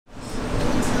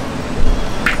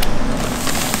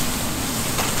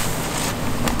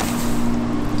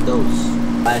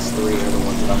last 3 are the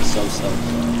ones that I'm so stoked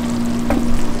on.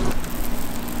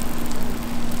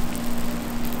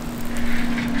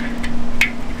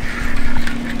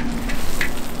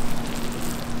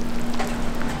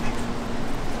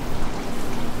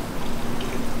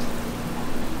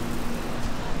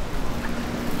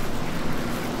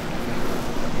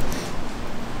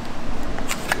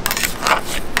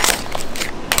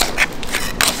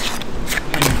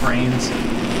 Brains.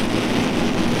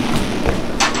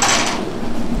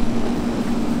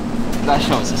 That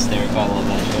show is hysterical. I love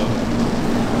that show.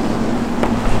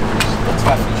 That's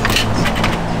my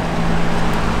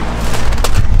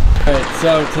Alright,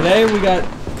 so today we got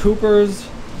Cooper's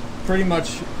pretty much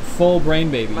full brain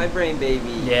baby. My brain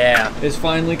baby. Yeah. Is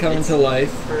finally coming to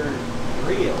life. For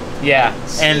real. Yeah.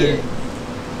 And it.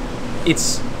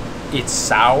 it's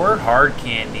sour hard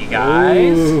candy,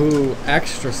 guys. Ooh,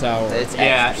 extra sour. It's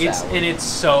Yeah, extra sour. it's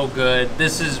so good.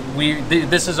 This is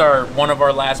one of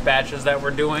our last batches that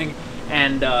we're doing,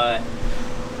 and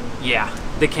yeah,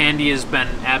 the candy has been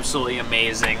absolutely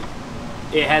amazing.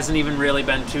 It hasn't even really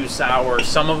been too sour.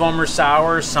 Some of them are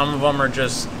sour, some of them are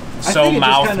just so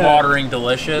mouth-watering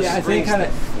delicious. Yeah, I think kind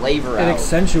of flavor out. It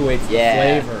accentuates the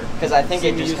flavor. Because I think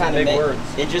it just kind of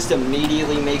it just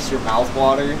immediately makes your mouth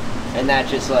water, and that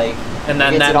just like and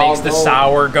then that makes the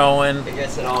sour going. It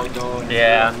gets it all going.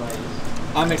 Yeah. Nice.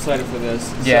 I'm excited for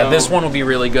this. Yeah, so, this one will be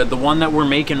really good. The one that we're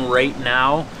making right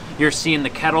now, you're seeing the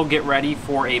kettle get ready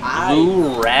for a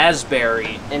blue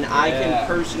raspberry. And I can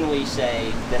personally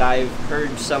say that I've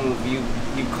heard some of you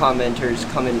commenters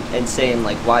coming and saying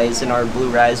like, why isn't our blue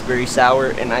raspberry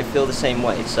sour? And I feel the same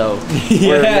way. So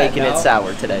we're making it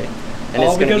sour today. And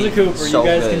all it's gonna because of Cooper. So you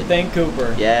guys good. can thank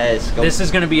Cooper. Yes. This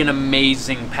is going to be an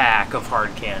amazing pack of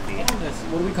hard candy.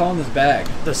 What are we calling this bag?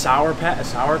 The sour pack,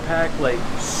 like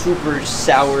super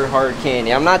sour hard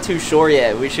candy. I'm not too sure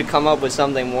yet. We should come up with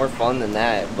something more fun than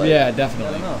that. But yeah,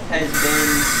 definitely. It has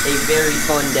been a very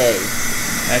fun day.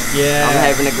 Heck yeah. I'm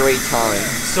having a great time.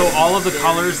 So all of the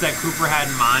colors that Cooper had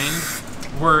in mind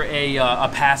were a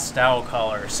pastel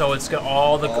color. So it's got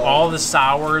all the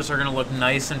sours are gonna look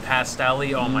nice and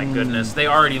pastel-y. Oh my goodness, they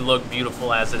already look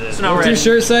beautiful as it is. What's your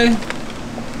shirt say?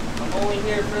 I'm only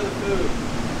here for the food.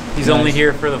 He's only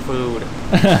here for the food.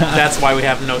 That's why we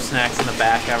have no snacks in the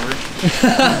back ever.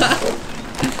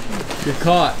 You're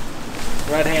caught.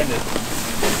 Red-handed.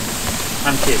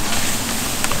 I'm kidding.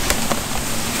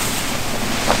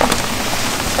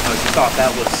 Oh, you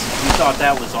thought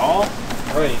that was all?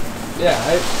 Right. Yeah,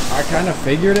 I kind of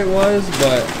figured it was,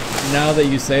 but now that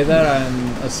you say that,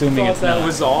 I'm assuming it's not. That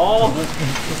was all?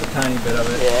 Just a tiny bit of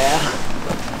it. Yeah.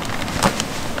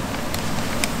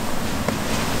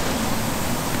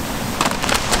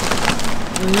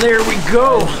 And there we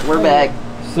go. We're back.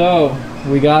 So,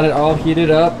 we got it all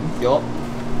heated up. Yup.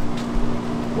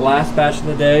 Last batch of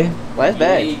the day. Last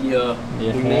batch. Yeah.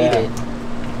 We made it.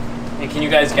 And can you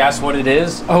guys guess what it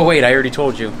is? Oh wait, I already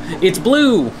told you. It's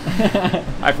blue.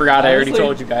 I forgot. I already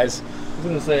told you guys. I was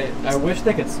gonna say, I wish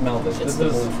they could smell this. It's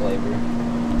This the is blue flavor.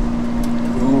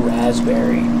 Blue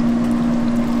raspberry.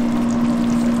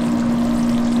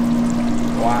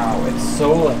 wow. It's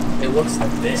so like it looks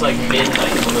like this. It's like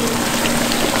midnight blue.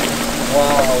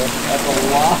 Wow, that's a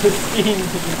lot of steam.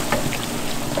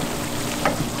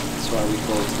 That's why we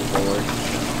closed the door.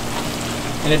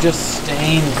 And it just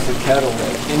stains the kettle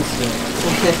like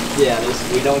instantly. Yeah,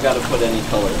 we don't got to put any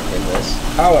color in this.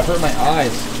 Ow, I hurt my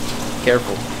eyes.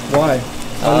 Careful. Why?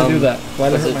 Why did I do that? Why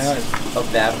did I hurt my eyes?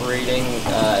 Evaporating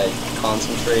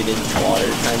concentrated water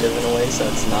kind of in a way, so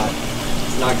it's not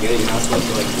good. You're not supposed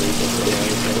to like drink it or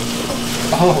anything.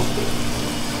 Oh.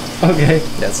 Okay.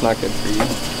 That's not good for you.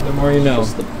 The more you know.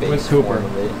 Just the base With Cooper. form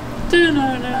of it.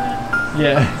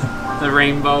 Yeah. The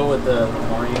rainbow with the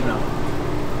more you know.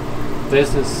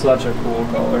 This is such a cool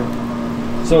color.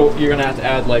 So you're gonna have to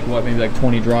add like what, maybe like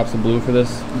 20 drops of blue for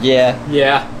this? Yeah.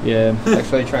 Yeah. Yeah.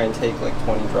 Actually try and take like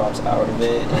 20 drops out of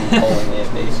it and pulling it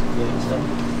basically. So.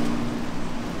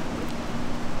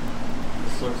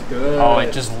 This looks good. Oh,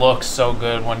 it just looks so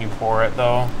good when you pour it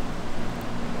though.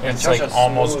 It's like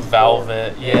almost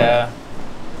velvet. Yeah.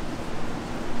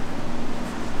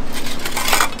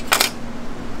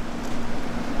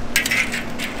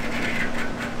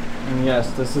 And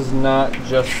yes, this is not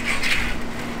just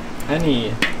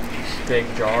any big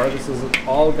jar. This is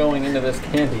all going into this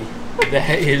candy.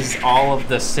 That is all of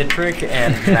the citric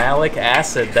and malic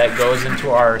acid that goes into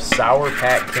our Sour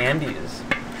Pack candies.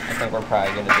 I think we're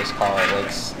probably gonna just call it like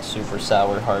super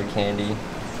sour hard candy.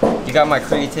 You got my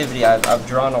creativity. I've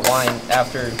drawn a line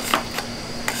after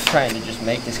trying to just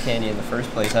make this candy in the first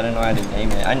place. I didn't know how to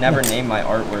name it. I never named my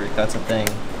artwork. That's a thing.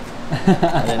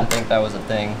 I didn't think that was a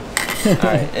thing.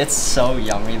 Alright, it's so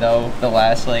yummy though. The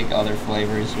last like other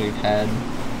flavors we've had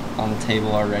on the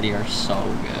table already are so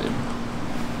good.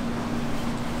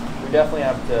 We definitely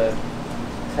have to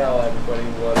tell everybody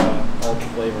what all the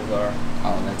flavors are.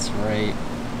 Oh, that's right.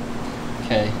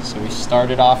 Okay, so we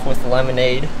started off with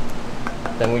lemonade,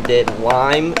 then we did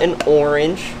lime and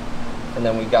orange, and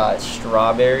then we got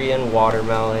strawberry and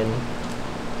watermelon,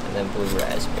 and then blue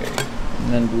raspberry.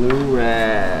 And then blue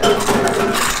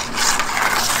raspberry.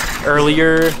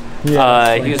 Earlier,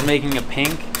 Yeah, he was making a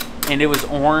pink, and it was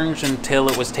orange until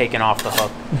it was taken off the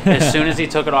hook. As soon as he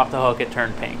took it off the hook, it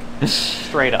turned pink.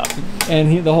 Straight up.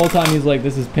 And the whole time he's like,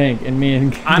 "This is pink," and me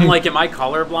and I'm like, am I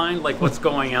colorblind? Like, what's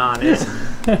going on? You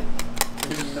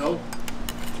didn't know?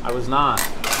 I was not.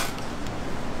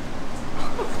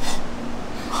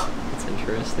 That's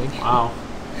interesting. Wow.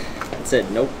 It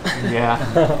said nope. Yeah.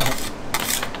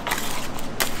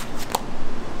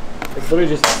 it's literally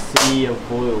just a sea of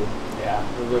blue. Yeah.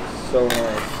 It looks so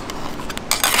nice.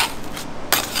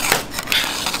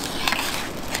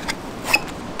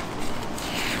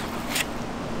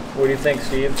 What do you think,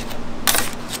 Steve?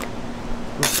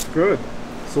 It's good.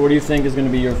 So what do you think is going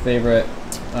to be your favorite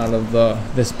out of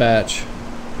this batch?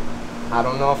 I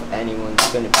don't know if anyone's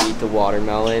gonna beat the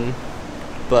watermelon,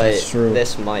 but That's true.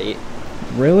 this might.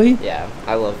 Really? Yeah,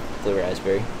 I love blue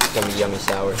raspberry. It's gonna be yummy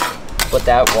sour. But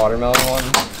that watermelon one,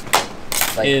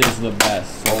 like, Is the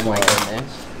best. oh my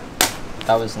goodness,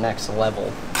 that was next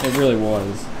level. It really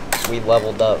was. We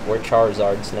leveled up. We're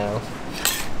Charizards now.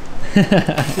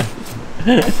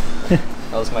 That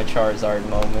was my Charizard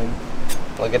moment.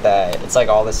 Look at that. It's like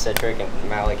all the citric and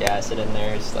malic acid in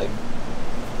there. It's like,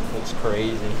 looks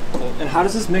crazy. And how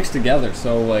does this mix together?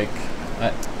 So like,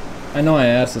 I know I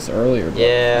asked this earlier, but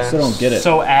Yeah. I still don't get it.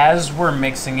 So as we're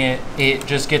mixing it, it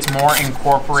just gets more So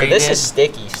incorporated. this is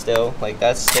sticky still. Like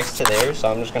that sticks to there. So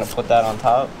I'm just gonna put that on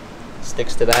top.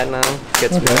 Sticks to that now.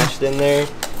 Gets Okay. mashed in there.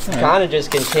 Alright. Kind of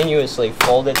just continuously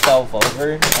fold itself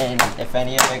over, and if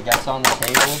any of it gets on the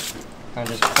table, kind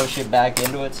of just push it back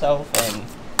into itself, and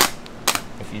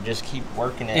if you just keep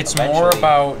working it, It's eventually, more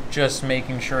about just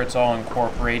making sure it's all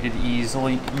incorporated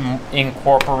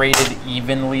incorporated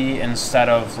evenly, instead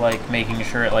of like making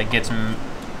sure it like gets,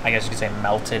 I guess you could say,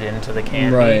 melted into the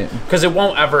candy. Right. Because it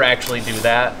won't ever actually do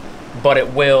that, but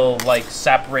it will like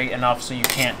separate enough so you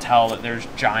can't tell that there's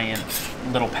giant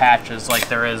little patches like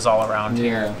there is all around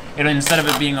here. And instead of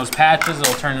it being those patches,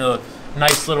 it'll turn into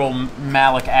nice little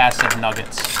malic acid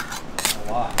nuggets.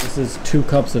 This is 2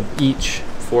 cups of each.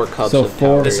 4 cups So of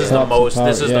four- powder. This is yeah. the most. powder,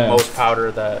 This is yeah. the most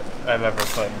powder that I've ever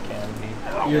put in candy.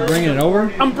 You're bringing it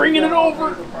over? I'm bringing it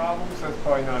over. That's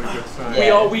probably not a good sign.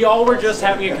 Yeah. We all were just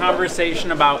having a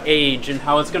conversation about age and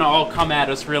how it's gonna all come at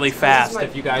us really fast.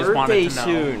 If you guys wanted to know.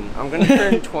 Soon. I'm gonna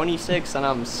turn 26 and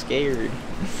I'm scared.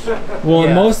 Well,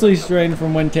 Yeah. mostly straight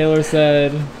from when Taylor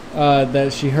said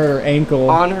that she hurt her ankle.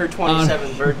 On her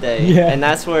 27th birthday, Yeah. and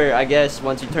that's where I guess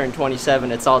once you turn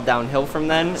 27, it's all downhill from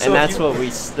then, So and if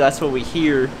that's what we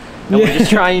hear, and we're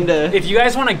just trying to. If you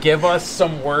guys want to give us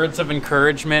some words of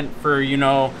encouragement for, you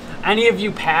know, any of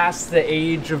you past the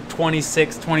age of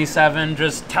 26, 27,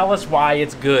 just tell us why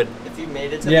it's good. If you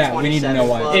made it to Yeah, the we need to 27 know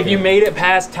why. club, If you made it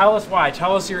past, tell us why.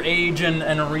 Tell us your age and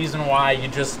a reason why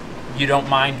you don't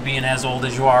mind being as old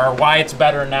as you are, or why it's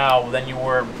better now than you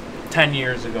were 10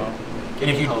 years ago. give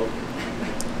if me you- hope.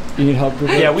 You need help with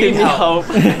it? Yeah, we Give need me help.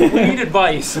 hope. We need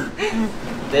advice.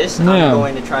 This Yeah. I'm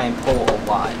going to try and pull a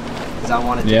lot because I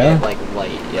want it to Yeah? get like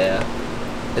light. Yeah,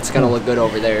 it's gonna look good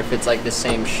over there if it's like the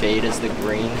same shade as the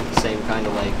green, same kind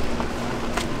of like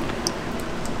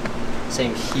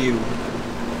same hue.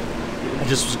 I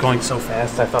just was going so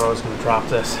fast, I thought I was going to drop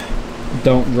this.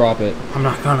 Don't drop it. I'm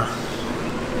not gonna.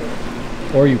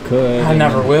 Or you could. I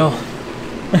never will.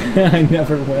 I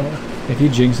never will. If he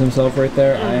jinxed himself right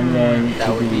there, I am going That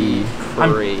to would be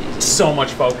crazy. So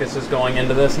much focus is going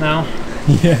into this now,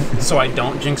 Yeah. so I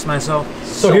don't jinx myself.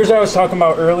 So here's what I was talking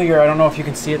about earlier. I don't know if you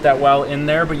can see it that well in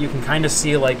there, but you can kind of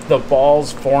see like the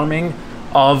balls forming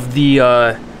of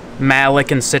the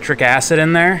malic and citric acid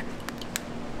in there.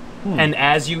 And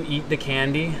as you eat the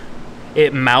candy,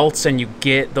 it melts and you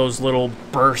get those little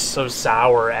bursts of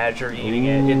sour as you're eating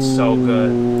it. It's so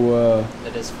good. Ooh,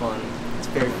 That is fun. It's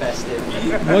very festive.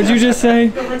 what'd you just say?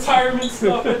 The retirement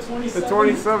stuff at 27. At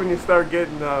 27, you start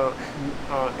getting ARP.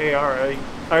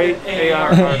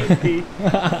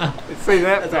 Say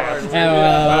that fast.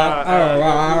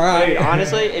 Hey,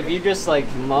 honestly, if you just like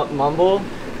mumble,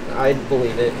 I'd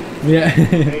believe it. Yeah.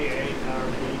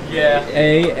 AARP. Yeah.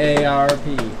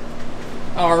 AARP.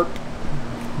 ARP.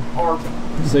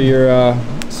 So you're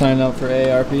signing up for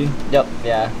AARP? Yep.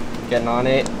 Yeah. Getting on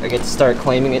it. I get to start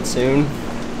claiming it soon.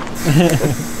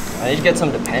 I need to get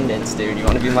some dependents, dude. You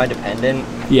want to be my dependent?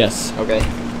 Yes. Okay.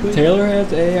 Taylor has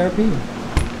AARP.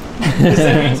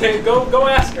 Go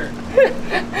ask her.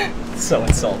 So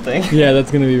insulting. Yeah,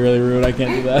 that's gonna be really rude. I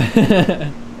can't do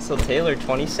that. So Taylor,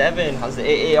 27. How's the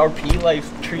AARP life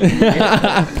treating you?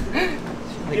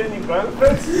 Get any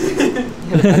benefits?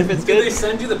 Benefits Did they good?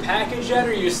 send you the package yet,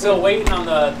 or are you still waiting on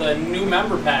the new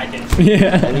member package?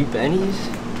 Yeah. Any bennies?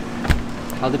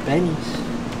 How the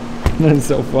bennies? That's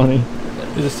so funny.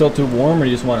 Is it still too warm, or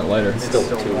you just want it lighter? It's still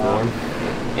too warm.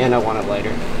 And I want it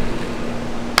lighter.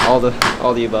 All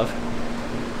the above.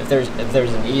 If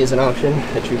there's an E as an option,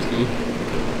 I choose E.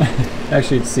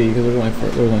 Actually, it's C because there's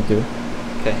only two.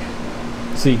 Okay.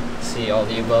 C. C, all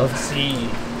the above. See,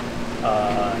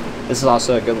 This is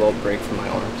also a good little break for my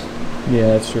arms. Yeah,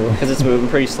 that's true. Because it's moving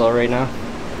pretty slow right now.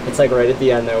 It's like right at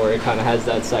the end there where it kind of has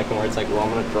that second where it's like, well,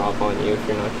 I'm going to drop on you if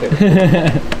you're not careful.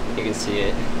 You can see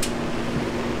it.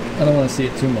 I don't want to see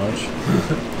it too much.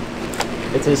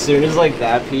 It's as soon as like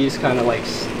that piece kind of like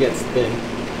gets thin,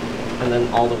 and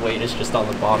then all the weight is just on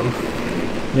the bottom.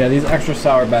 Yeah, these extra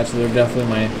sour batches are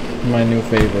definitely my new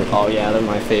favorite. Oh yeah, they're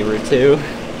my favorite too.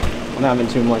 I'm having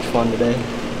too much fun today.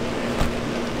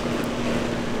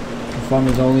 The fun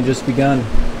has only just begun.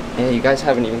 Yeah, you guys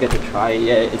haven't even get to try it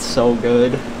yet. It's so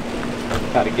good.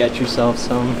 Gotta get yourself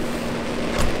some.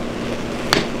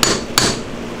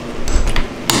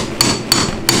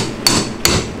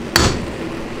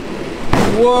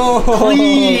 Whoa!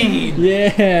 clean,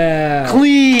 Yeah!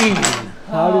 clean.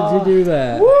 How did you do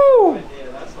that? Woo!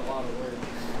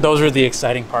 Those are the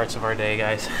exciting parts of our day,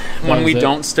 guys. When That we is it.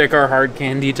 don't stick our hard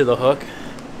candy to the hook.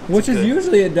 Which is good.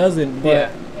 usually it doesn't, but Yeah.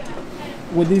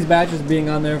 with these batches being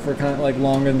on there for kind of like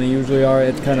longer than they usually are,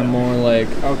 it's kind of more like,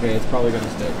 okay, it's probably gonna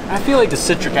stick. I feel like the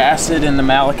citric acid and the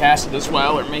malic acid as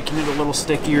well are making it a little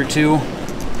stickier too.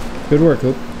 Good work,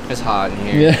 Coop. It's hot in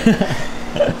here.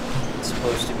 Yeah. It's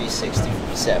supposed to be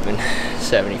 67,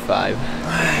 75.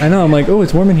 I know, I'm like, oh,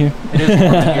 it's warm in here.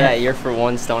 Yeah, you're for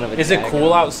one stone of a Is it tag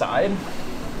cool on. outside?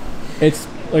 It's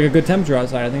like a good temperature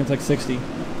outside. I think it's like 60.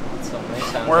 So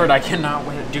nice out Word, there. I cannot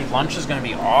wait. Dude, lunch is gonna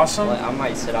be awesome. Well, I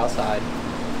might sit outside.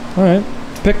 All right.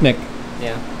 Picnic.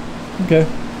 Yeah. Okay.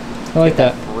 I like Get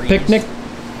that. that breeze. Picnic.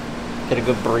 Get a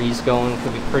good breeze going.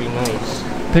 Could be pretty nice.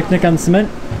 Picnic on cement.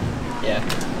 Yeah.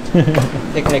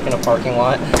 Picnic in a parking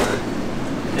lot.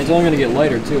 It's only gonna get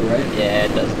lighter too, right? Yeah,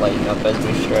 it does lighten up as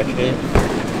we stretch it.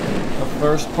 The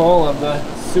first pull of the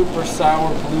super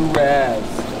sour blue raz.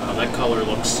 Oh, that color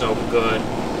looks so good.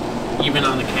 Even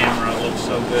on the camera, it looks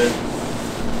so good.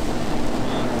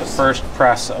 The first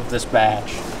press of this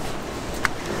batch.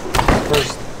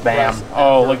 First Bam. press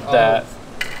Oh, ever look at that.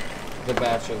 of The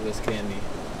batch of this candy.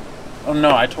 Oh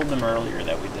no, I told them earlier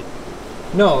that we did.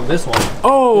 No, this one.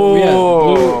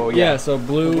 Oh, blue, yeah. So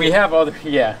blue. We have other,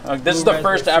 yeah. This is Blue the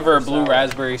first raspberry ever super blue sour.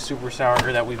 raspberry super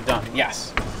sour that we've done.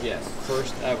 Yes. Yes,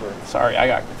 first ever. Sorry, I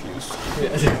got confused.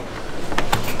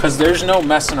 Yeah. Cause there's no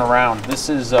messing around. This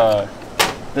is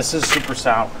super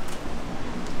sour.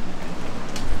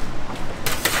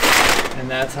 And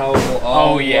that's how it will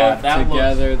all work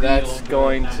together. That's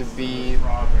going to be.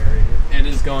 It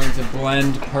is going to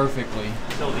blend perfectly.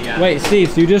 Till the end. Wait,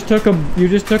 Steve, so you just took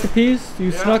a piece?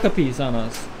 You snuck a piece on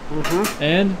us. Mm-hmm.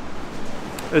 And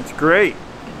It's great.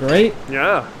 great.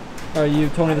 Yeah. Are you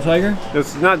Tony the Tiger?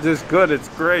 It's not just good, it's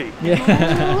great.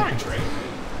 Yeah.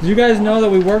 Did you guys know that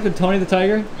we worked with Tony the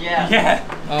Tiger? Yeah.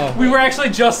 Yeah. Oh. We were actually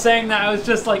just saying that. I was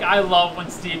just like, I love when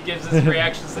Steve gives his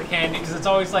reactions to candy because it's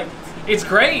always like, it's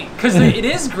great because it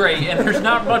is great and there's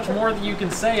not much more that you can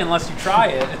say unless you try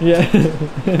it. Yeah.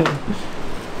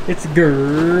 It's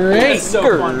great. It's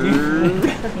so funny.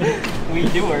 We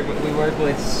work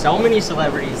with so many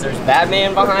celebrities. There's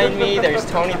Batman behind me. There's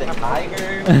Tony the Tiger.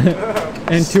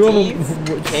 And two of Steve,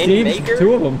 them. Candy Steve's Maker.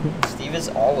 two of them. Steve is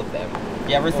all of them.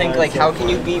 You ever think that's like so how can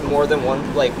you funny. be more than one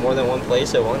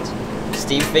place at once?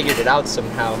 Steve figured it out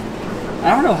somehow. I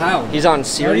don't know how. He's on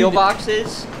cereal did-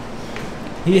 boxes.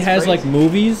 He has like crazy.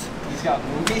 movies, He's got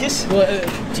movies.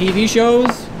 TV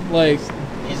shows, like.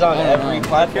 He's on I don't every know. I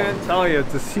platform. can't tell you,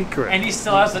 it's a secret. And he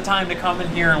still has the time to come in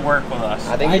here and work with us.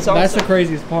 I think he's That's also. the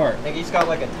craziest part. I think he's got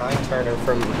like a time turner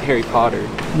from Harry Potter.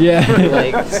 Yeah.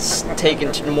 Like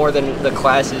taking more than the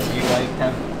classes you like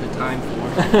have the time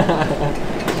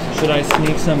for. Should I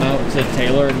sneak some out to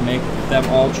Taylor and make them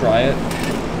all try it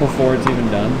before it's even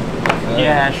done?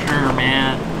 Yeah, sure,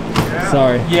 man.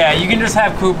 Sorry. Yeah, you can just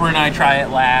have Cooper and I try it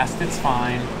last. It's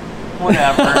fine.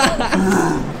 Whatever.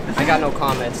 I got no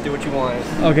comments. Do what you want.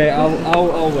 Okay,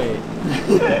 I'll wait.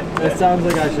 It sounds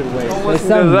like I should wait. That Because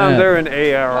sounds I'm mad. there in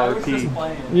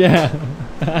ARRP. Yeah.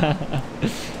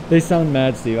 They sound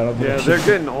mad, Steve. I don't think. Yeah, they're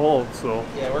getting old, so.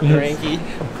 Yeah, we're cranky.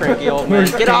 Cranky old men.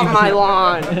 Get off my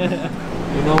lawn!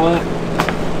 You know what?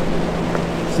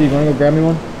 Steve, you want to go grab me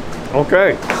one?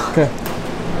 Okay. Okay.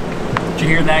 Did you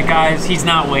hear that, guys? He's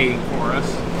not waiting for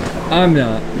us. I'm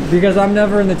not, because I'm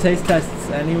never in the taste tests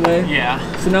anyway. Yeah.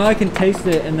 So now I can taste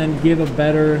it and then give a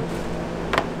better.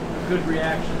 Good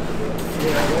reaction.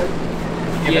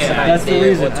 Yeah, That's the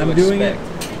reason I'm doing it.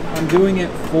 I'm doing it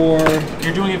for.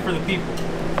 You're doing it for the people.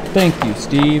 Thank you,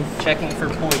 Steve. Checking for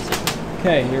poison.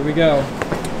 Okay, here we go.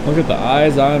 Look at the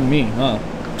eyes on me, huh?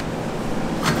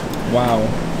 Wow.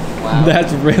 Wow.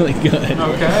 That's really good.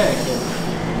 Okay.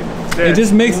 It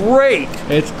just makes great.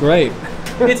 It's great.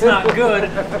 It's not good.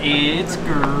 It's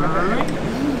great.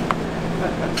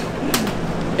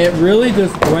 It really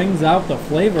just brings out the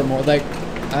flavor more. Like,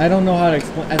 I don't know how to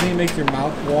explain. I think it makes your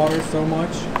mouth water so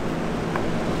much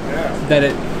that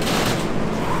it.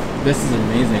 This is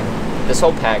amazing. This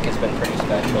whole pack has been pretty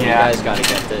special. Yeah. You guys gotta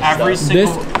get this. Every stuff.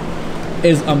 single.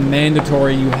 This is a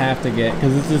mandatory you have to get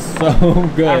because this is so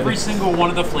good. Every single one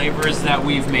of the flavors that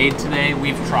we've made today,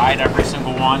 we've tried every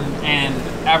single one, and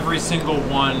every single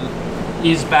one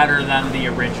is better than the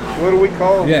original. What do we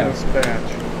call Yeah. this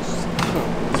batch?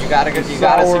 You got a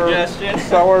suggestion?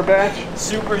 Sour batch?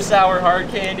 Super sour hard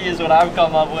candy is what I've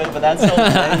come up with, but that's so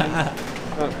lame.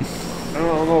 I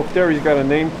don't know if Terry's got a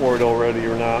name for it already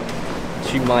or not.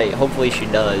 She might. Hopefully she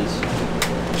does.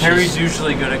 Harry's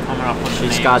usually good at coming up with the She's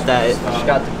names got that. and stuff. She's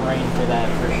got the brain for that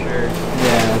for sure.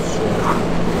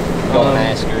 Yeah. Don't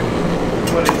ask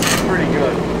her. But it's pretty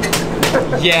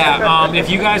good. Yeah, if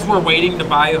you guys were waiting to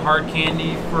buy hard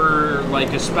candy for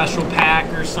like a special pack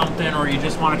or something, or you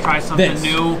just want to try something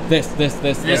new, This is is it.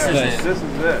 This is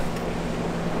it.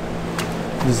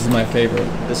 This is my favorite.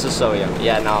 This is so yummy.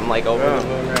 Yeah, no, I'm like over the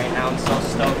moon right now. I'm so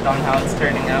stoked on how it's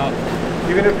turning out.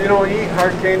 Even if you don't eat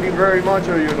hard candy very much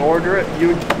or you'd order it,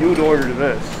 you'd order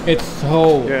this. It's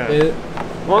so. Yeah.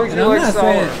 As long as And you I'm like not sour.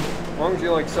 saying- As long as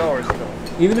you like sour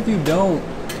stuff. even if you don't.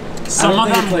 some I don't of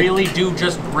think them it's like- really do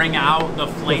just bring out the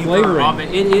flavor flavoring. of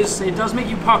it. It does make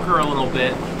you pucker a little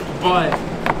bit, but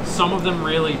some of them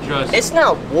really just. It's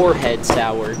not warhead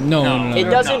sour. No. It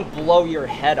doesn't blow your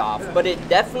head off, but it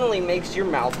definitely makes your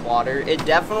mouth water. It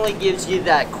definitely gives you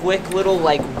that quick little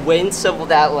like wince of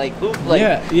that like oop like.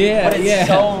 Yeah. But it's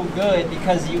so good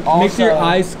because you also Makes your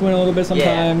eyes squint a little bit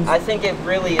sometimes. Yeah, I think it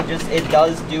really it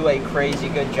does do a crazy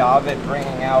good job at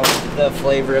bringing out the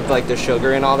flavor of like the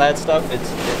sugar and all that stuff. It's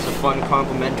a fun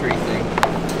complimentary thing.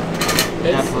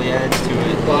 It definitely adds to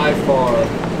it. By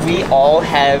far. We all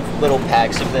have little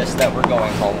packs of this that we're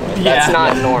going home with. Yeah. That's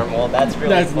not normal. That's really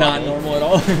That's not funny. normal at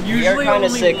all. Usually kinda only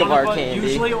sick of one our us- candy.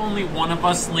 Usually only one of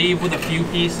us leave with a few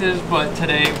pieces, but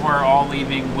today we're all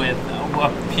leaving with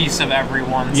a piece of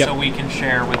everyone, Yep. so we can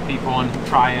share with people and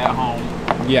try at home.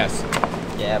 Yes.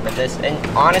 Yeah, but and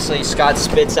honestly, Scott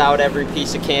spits out every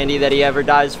piece of candy that he ever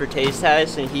does for taste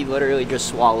test, and he literally just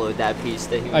swallowed that piece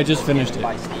that he was I just given finished it.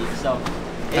 by Steve. So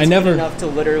it's I never- good enough to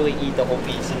literally eat the whole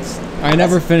pieces. I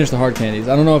never finished the hard candies.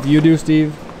 I don't know if you do,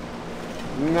 Steve.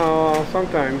 No,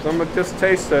 sometimes. I'm just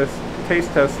taste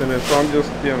testing it, so I'm just,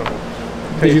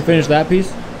 Did you finish that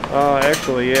piece?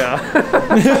 Actually, yeah.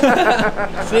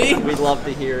 See? We'd love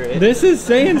to hear it. This is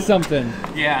saying something.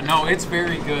 Yeah, no, it's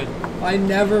very good. I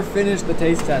never finished the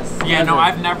taste test. Yeah, no, ever.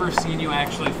 I've never seen you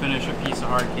actually finish a piece of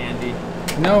hard candy.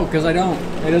 No, because I don't.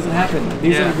 It doesn't happen.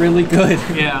 These Yeah. are really good.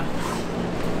 Yeah,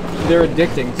 They're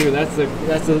addicting too. That's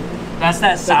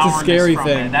that sourness scary from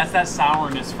thing. it. That's that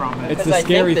sourness from it. It's Because the I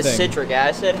scary think the thing. citric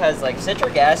acid has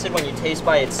citric acid when you taste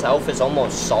by itself is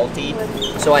almost salty.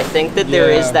 So I think that there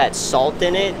is Yeah. that salt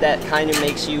in it that kind of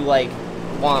makes you like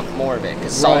want more of it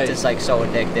because salt Right. is like so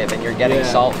addictive and you're getting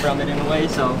Yeah. salt from it in a way.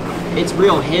 So it's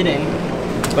real hidden,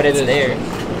 but it's is. there.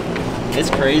 It's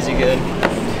crazy good.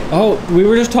 Oh, we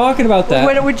were just talking about that.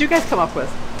 What would you guys come up with?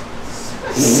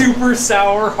 Super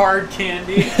sour hard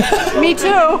candy. Me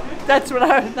too. That's what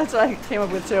I came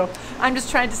up with too. I'm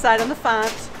just trying to decide on the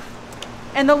font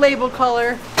and the label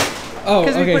color. Oh,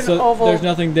 'Cause we okay. put an So oval- there's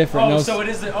nothing different. Oh, no, so it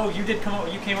is. You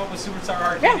came up with super sour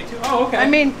hard Yeah. candy too. Oh, okay. I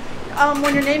mean,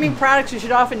 when you're naming products, you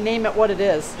should often name it what it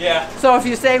is. yeah. So if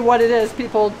you say what it is,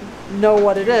 people know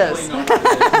what it is. Really know what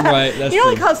it is. right. That's You know,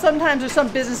 true. like how sometimes there's some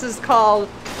businesses called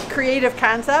creative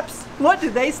concepts. What do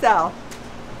they sell?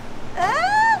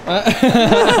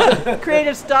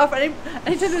 Creative stuff.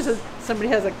 Anytime somebody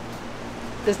has a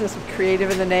business with creative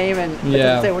in the name and it Yeah.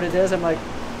 doesn't say what it is, I'm like,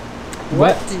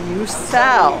 what do you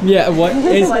sell? Yeah. What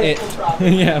is Like it? full tropical.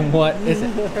 Yeah. What is it?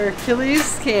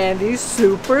 Hercules candy,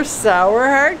 super sour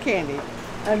hard candy.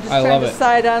 I'm just I trying love to it.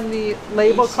 decide on the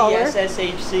label color.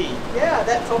 ECSSHC. Yeah,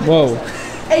 that totally Whoa. makes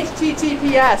sense.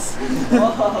 HTTPS ://.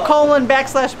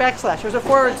 There's a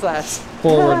forward slash.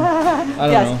 Forward. I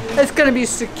don't know. It's gonna be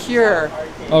secure.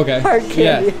 Okay. Hard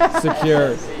candy. Yeah.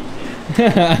 Secure.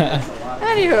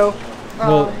 Anywho,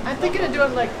 Well- I'm thinking of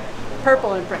doing like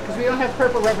purple in print because we don't have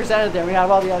purple represented there. We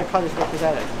have all the other colors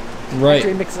represented. Right. After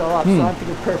we mix it all up, so I'm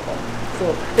thinking purple.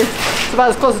 So it's about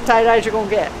as close to tie-dye as you're gonna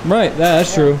get. Right,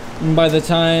 that's true. And by the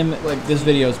time like this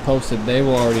video is posted, they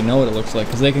will already know what it looks like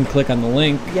because they can click on the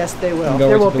link. Yes, they will. And go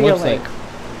There right will to the be a website.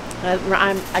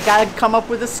 link. I gotta come up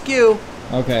with a SKU,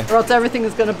 Okay. or else everything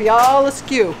is gonna be all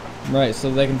askew. Right, so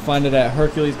they can find it at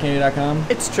herculescandy.com.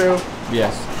 It's true,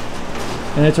 Yes.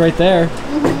 And it's right there.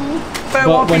 but it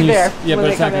won't when be you there. yeah, when but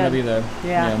they it's not come gonna in. be there.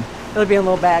 Yeah. It'll be in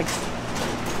little bags.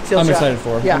 Sealed I'm shut. excited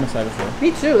for it. Yeah. I'm excited for it.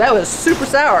 Me too. That was super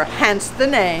sour, hence the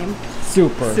name.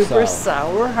 Super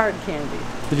Sour hard candy.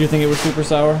 Did you think it was super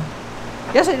sour?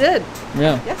 Yes, I did.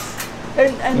 Yeah. Yes.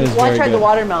 And It is well, I very tried the good.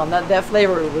 watermelon. That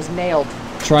flavor was nailed.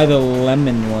 Try the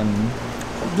lemon one.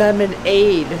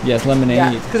 Lemonade. Yes, lemonade.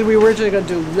 Yeah, because we were originally going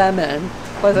to do lemon.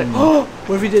 But I was like, oh,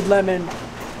 what if we did lemon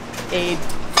aid?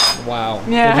 Wow.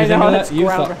 Yeah, Did you I know, think of that's that? You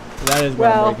ground- thought that is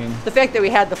Well, groundbreaking. the fact that we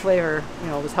had the flavor,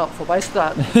 was helpful. But I just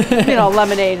thought,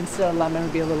 lemonade instead of lemon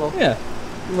would be a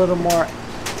little more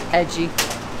edgy,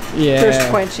 thirst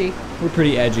Yeah. quenchy. We're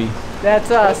pretty edgy.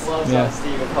 That's us. Love Yeah.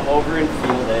 Steven, come over and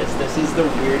feel this. This is the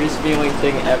weirdest feeling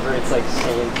thing ever. It's like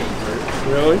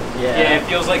sandpaper. Really? Yeah, it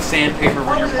feels like sandpaper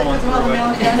when you're pulling through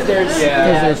it. There's,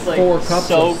 there's it's like 4 cups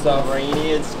so of stuff.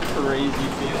 grainy. It's crazy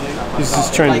feeling. He's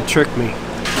just trying to trick me.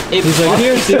 He's like,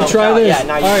 here, Steve, try this. Yeah,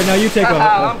 now All right, now you take one.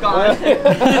 I'm gone.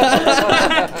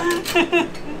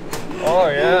 Oh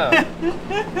yeah.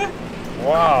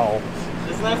 Wow.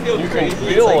 Doesn't that feel You can crazy?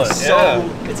 feel it's like it,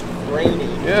 yeah. it's grainy.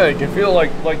 Yeah, you can feel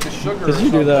like the sugar. Did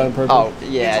you do that on purpose? Oh,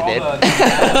 yeah, I did.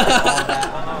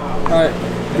 All right,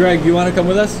 Greg, you want to come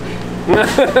with us?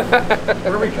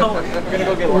 Where are we going? We're gonna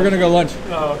go get We're gonna go lunch.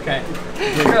 Oh, okay.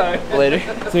 later.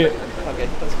 See ya. Okay,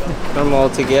 let's go. Put them all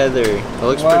together. It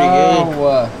looks pretty good.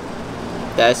 Wow.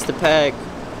 That's the pack.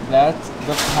 That's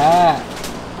the pack.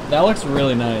 That looks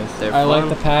really nice. They're I like fun.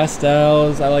 the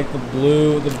pastels. I like the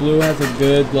blue. The blue has a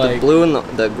good The blue and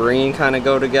the green kind of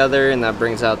go together, and that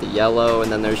brings out the yellow. And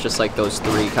then there's just like those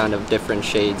 3 kind of different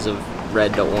shades of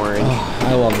red to orange. Oh,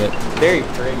 I love it. Very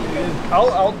pretty.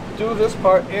 I'll do this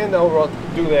part and I'll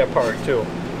do that part too.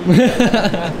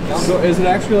 So is it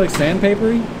actually like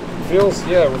sandpapery? It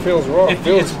feels raw.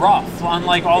 It's rough,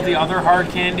 unlike all the other hard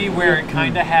candy where it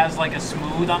kind of has like a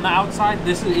smooth on the outside.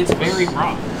 It's very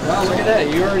rough. Wow, look at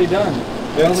that. You're already done.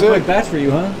 That was a quick batch for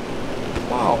you, huh?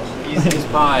 Wow, easy as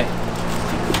pie.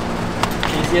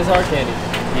 Easy as hard candy.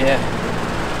 Yeah.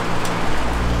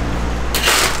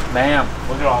 Bam!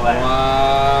 Look at all that.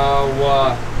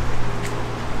 Wow.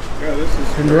 Yeah, this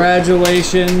is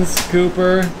Congratulations,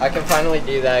 Cooper. I can finally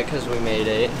do that because we made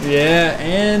it. Yeah,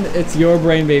 and it's your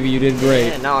brain, baby. You did great.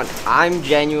 Yeah, no, I'm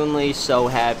genuinely so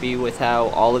happy with how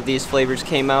all of these flavors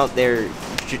came out. They're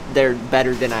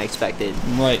better than I expected.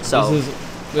 Right. So, this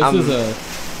is a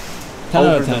 10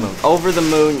 out of 10. Over the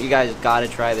moon. You guys gotta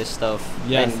try this stuff.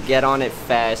 Yes. And get on it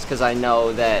fast because I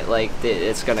know that like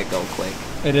it's gonna go quick.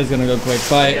 It is gonna go quick.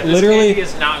 But Yeah, literally,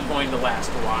 this candy is not going to last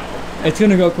a while. it's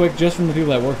gonna go quick just from the people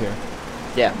that work here.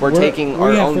 Yeah, we're taking our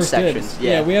we have own first sections. dibs.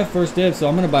 Yeah. We have first dibs, so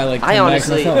I'm gonna buy like 10 I bags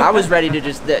honestly, myself. I was ready to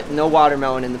just no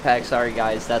watermelon in the pack. Sorry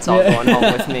guys, that's all Yeah. going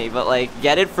home with me. But like,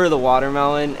 get it for the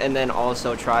watermelon, and then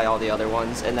also try all the other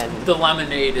ones, and then The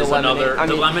lemonade is another. I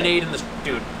The mean- lemonade and the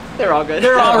dude. they're all good.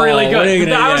 They're all really what are you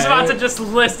good. gonna- I was yeah. about to just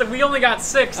list. We only got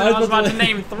 6, and I was about to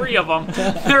name 3 of them.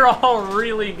 They're all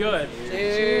really good.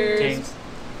 Cheers.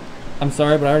 I'm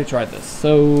sorry, but I already tried this.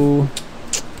 So,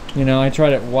 I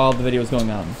tried it while the video was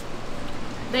going on.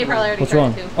 They probably already What's tried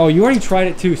wrong? it too. Oh, you already tried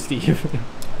it too, Steve.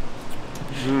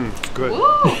 it's good.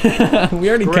 Woo! We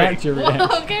already Great. got your reaction.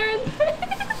 Whoa, Karen.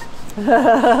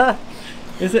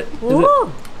 Is it?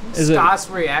 Scott's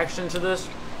reaction to this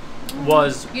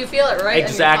was You feel it right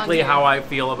exactly on your how tongue I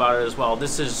feel about it as well.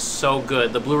 This is so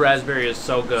good. The blue raspberry is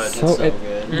so good. So It's so it-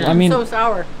 good. I mean, So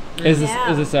sour. is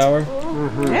it sour?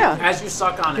 Yeah. As you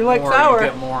suck on You it like more, sour, you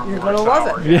get more and you're more gonna love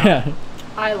sour. it. Yeah. here.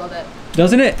 I love it.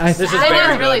 Doesn't it? This is I very think it's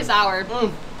good. really sour.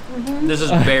 This is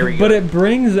very good. But it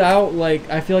brings out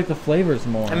I feel like the flavors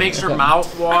more. It makes your Okay.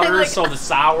 mouth water, like- so the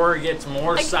sour gets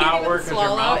more I sour can't even because your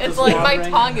swallow. mouth It's is like my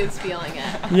watering. tongue is feeling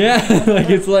it. Yeah,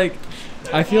 it's like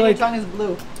I feel Your like tongue is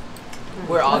blue.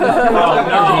 We're all good.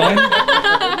 Oh,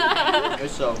 no.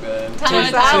 It's so good.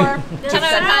 10 out of 10. 10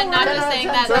 out of 10. Not just saying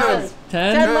that. This is,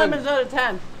 10 10 lemons out of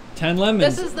 10. 10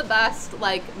 lemons. this is the best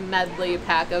medley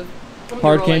pack of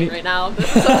Hard rolling candy? right now.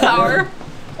 This is so sour.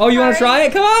 Oh, you want to try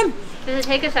it? Come on. Does it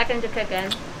take a second to kick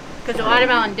in? Because the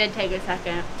watermelon did take a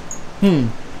second.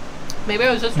 Maybe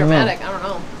I was just dramatic. I don't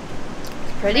know.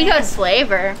 Pretty good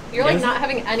flavor. You're like not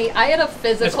having any. I had a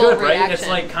physical it's good, reaction. Right? It's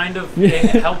like kind of. It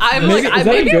helps. I'm like,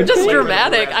 maybe I'm just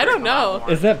dramatic. I don't know.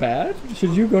 Is that bad?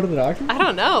 Should you go to the doctor? I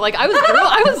don't know. Like I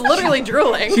was literally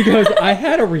drooling. She goes, I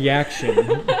had a reaction.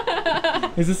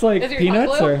 Is this like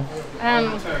peanuts or? I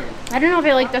don't know if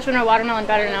I like this one or watermelon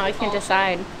better now. I can't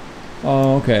decide.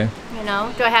 Oh, okay. You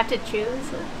know, do I have to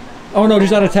choose? Oh no,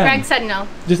 just out of 10. Greg said no.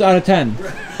 Just out of 10.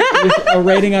 Just a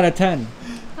rating out of 10.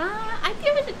 I'd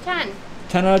give it a 10.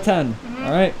 10 out of 10.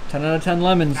 All right, 10 out of 10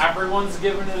 lemons. Everyone's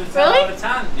giving it a 10 Really? out of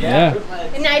 10. Yeah.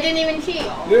 And I didn't even cheat.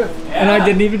 Yeah. And I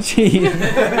didn't even cheat. So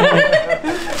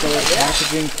it's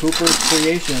packaging Cooper's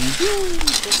creation.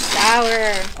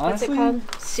 Sour. Honestly, what's it called?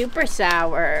 Super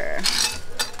sour.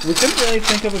 We couldn't really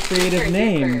think of a creative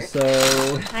name,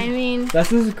 so I mean,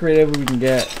 that's as creative we can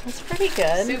get. That's pretty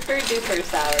good. Super duper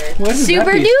sour. What is Super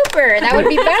that piece? duper. That would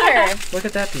be better. Look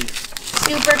at that piece.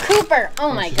 Super Cooper.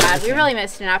 Oh my God, we really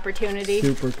missed an opportunity.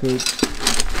 Super Coop.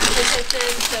 This is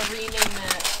to rename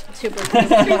it Super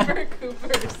Cooper. Super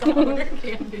Cooper sour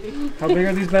candy. How big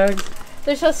are these bags?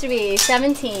 They're supposed to be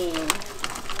 17.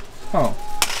 Oh.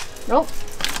 Nope.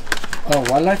 Oh,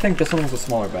 why did I think this one was a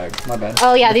smaller bag? My bad.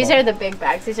 Oh yeah, these are the big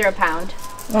bags. These are a pound.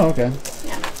 Oh, okay.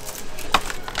 Yeah.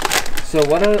 So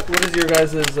what is your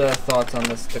guys' thoughts on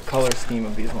the color scheme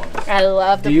of these ones? I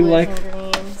love the blues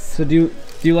and greens. So do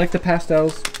you like the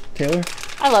pastels, Taylor?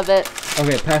 I love it.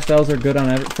 Okay, pastels are good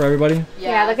on for everybody?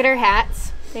 Yeah, look at our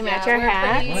hats. They match our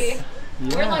hats.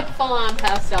 Yeah. We're like full on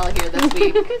pastel here this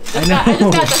week. I know. I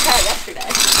just got this hat yesterday.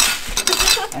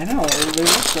 I know, they look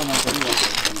so nice.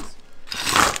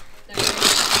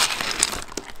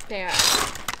 Yeah.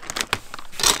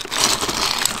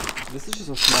 This is just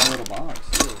a small little box.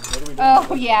 What are we doing?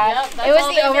 Oh yeah, Yep, it was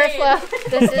the overflow.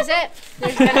 This is it.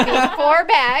 There's gonna be 4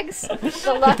 bags.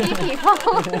 The lucky people.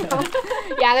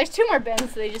 Yeah, there's 2 more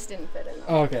bins, so they just didn't fit in.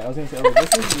 Oh, okay, I was gonna say,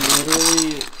 this is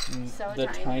literally So the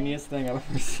tiny. tiniest thing I've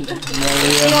ever seen.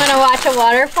 You want to watch a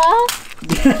waterfall?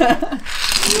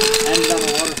 End on a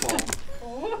waterfall.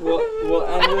 We'll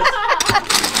end this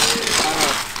on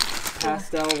a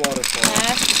pastel waterfall.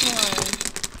 Last one.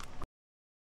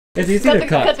 It's easy to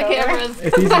cut. Cut the cameras.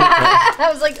 It's easy to cut. I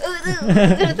was like,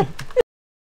 ooh.